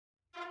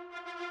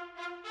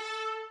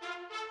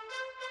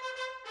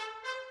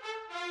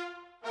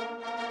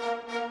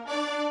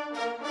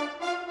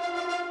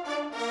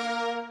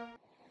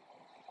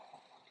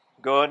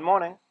Good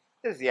morning.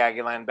 This is the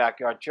Aggieland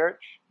Backyard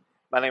Church.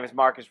 My name is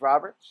Marcus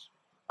Roberts.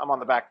 I'm on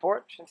the back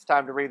porch. It's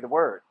time to read the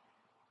Word.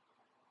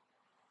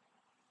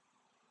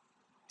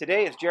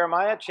 Today is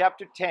Jeremiah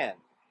chapter 10.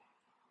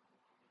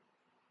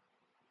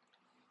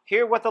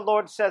 Hear what the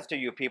Lord says to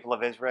you, people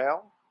of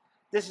Israel.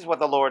 This is what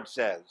the Lord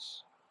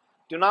says.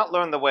 Do not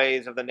learn the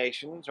ways of the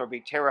nations or be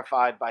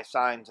terrified by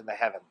signs in the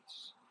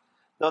heavens,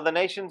 though the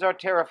nations are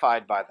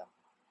terrified by them.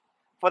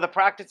 For the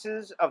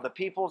practices of the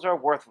peoples are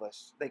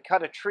worthless. They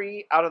cut a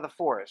tree out of the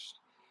forest,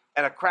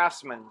 and a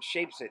craftsman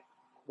shapes it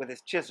with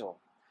his chisel.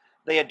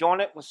 They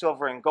adorn it with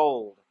silver and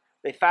gold.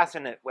 They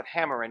fasten it with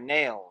hammer and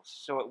nails,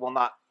 so it will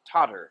not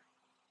totter.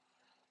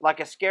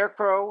 Like a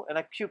scarecrow in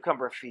a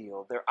cucumber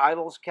field, their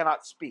idols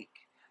cannot speak.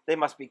 They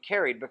must be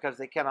carried because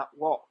they cannot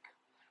walk.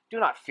 Do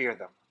not fear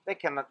them. They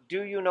cannot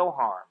do you no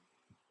harm,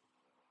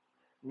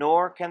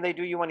 nor can they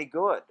do you any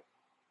good.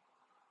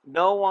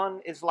 No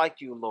one is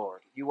like you,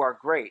 Lord. You are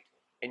great,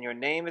 and your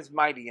name is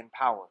mighty in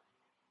power.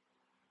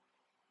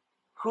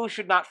 Who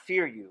should not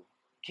fear you,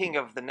 King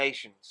of the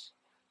nations?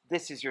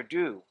 This is your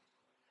due.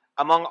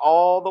 Among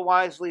all the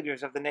wise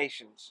leaders of the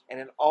nations, and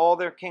in all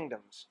their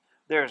kingdoms,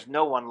 there is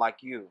no one like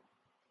you.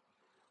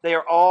 They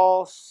are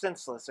all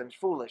senseless and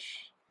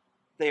foolish.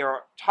 They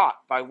are taught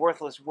by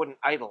worthless wooden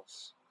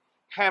idols.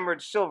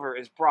 Hammered silver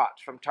is brought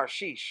from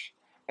Tarshish,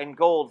 and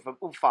gold from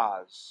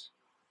Uphaz.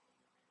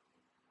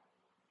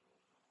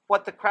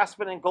 What the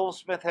craftsman and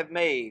goldsmith have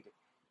made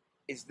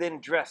is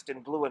then dressed in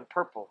blue and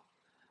purple,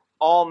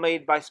 all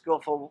made by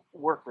skillful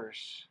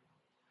workers.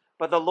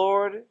 But the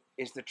Lord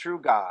is the true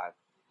God.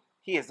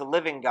 He is the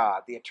living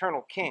God, the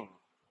eternal King.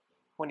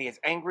 When he is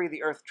angry,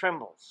 the earth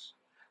trembles.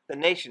 The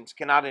nations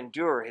cannot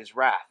endure his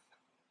wrath.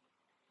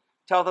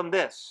 Tell them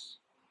this: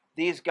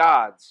 these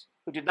gods,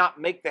 who did not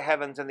make the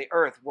heavens and the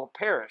earth, will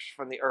perish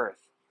from the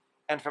earth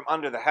and from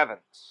under the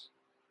heavens.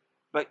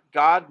 But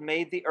God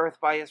made the earth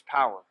by his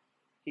power.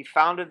 He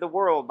founded the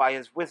world by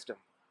his wisdom,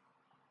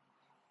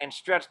 and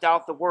stretched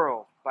out the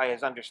world by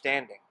his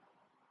understanding.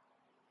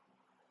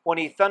 When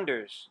he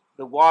thunders,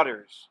 the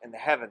waters in the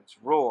heavens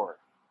roar.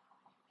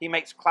 He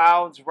makes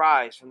clouds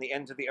rise from the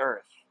ends of the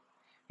earth.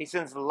 He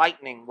sends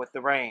lightning with the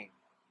rain,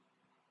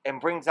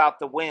 and brings out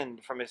the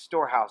wind from his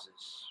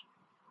storehouses.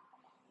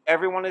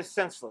 Everyone is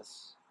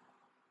senseless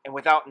and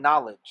without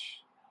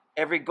knowledge.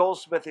 Every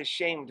goldsmith is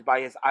shamed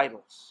by his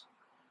idols.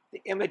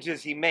 The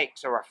images he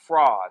makes are a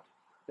fraud.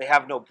 They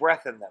have no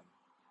breath in them.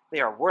 They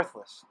are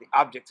worthless, the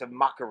objects of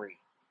mockery.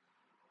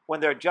 When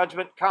their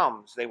judgment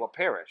comes, they will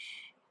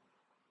perish.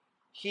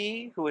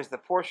 He who is the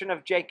portion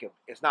of Jacob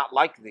is not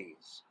like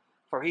these,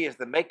 for he is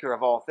the maker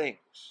of all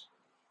things,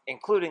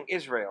 including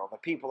Israel, the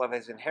people of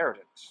his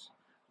inheritance.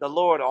 The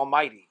Lord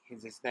Almighty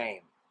is his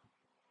name.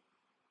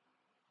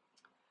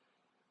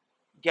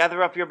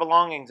 Gather up your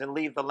belongings and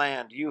leave the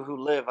land, you who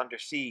live under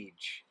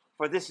siege.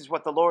 For this is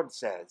what the Lord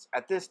says: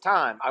 at this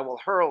time I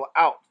will hurl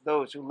out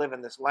those who live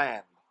in this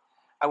land.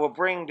 I will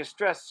bring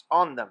distress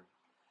on them,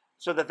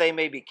 so that they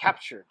may be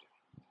captured.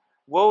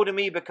 Woe to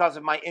me because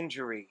of my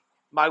injury.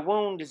 My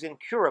wound is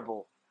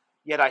incurable.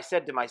 Yet I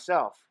said to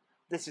myself,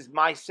 this is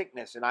my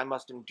sickness, and I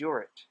must endure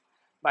it.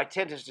 My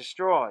tent is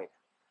destroyed.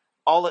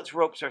 All its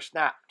ropes are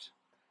snapped.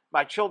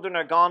 My children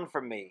are gone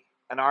from me,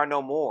 and are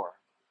no more.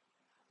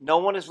 No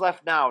one is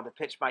left now to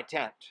pitch my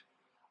tent,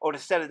 or to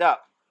set it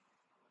up,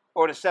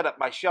 or to set up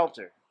my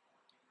shelter.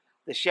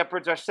 The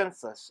shepherds are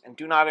senseless, and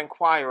do not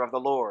inquire of the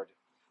Lord,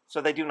 so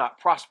they do not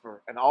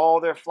prosper, and all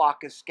their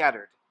flock is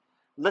scattered.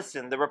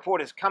 Listen, the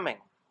report is coming.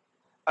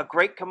 A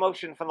great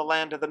commotion from the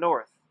land of the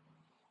north.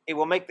 It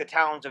will make the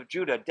towns of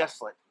Judah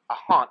desolate, a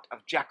haunt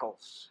of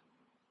jackals.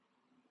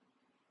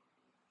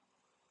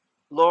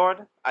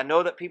 Lord, I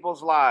know that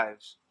people's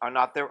lives are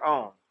not their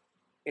own.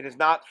 It is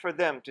not for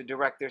them to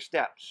direct their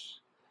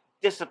steps.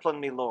 Discipline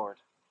me, Lord,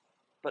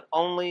 but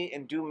only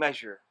in due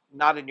measure,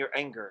 not in your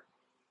anger,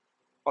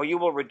 or you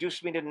will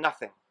reduce me to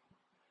nothing.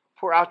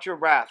 Pour out your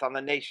wrath on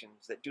the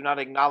nations that do not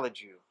acknowledge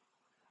you,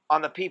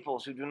 on the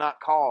peoples who do not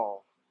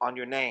call on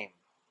your name.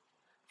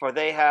 For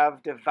they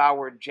have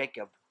devoured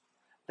Jacob.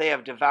 They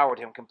have devoured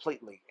him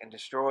completely and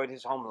destroyed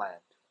his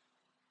homeland.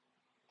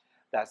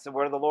 That's the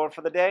word of the Lord for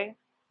the day.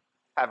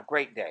 Have a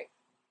great day.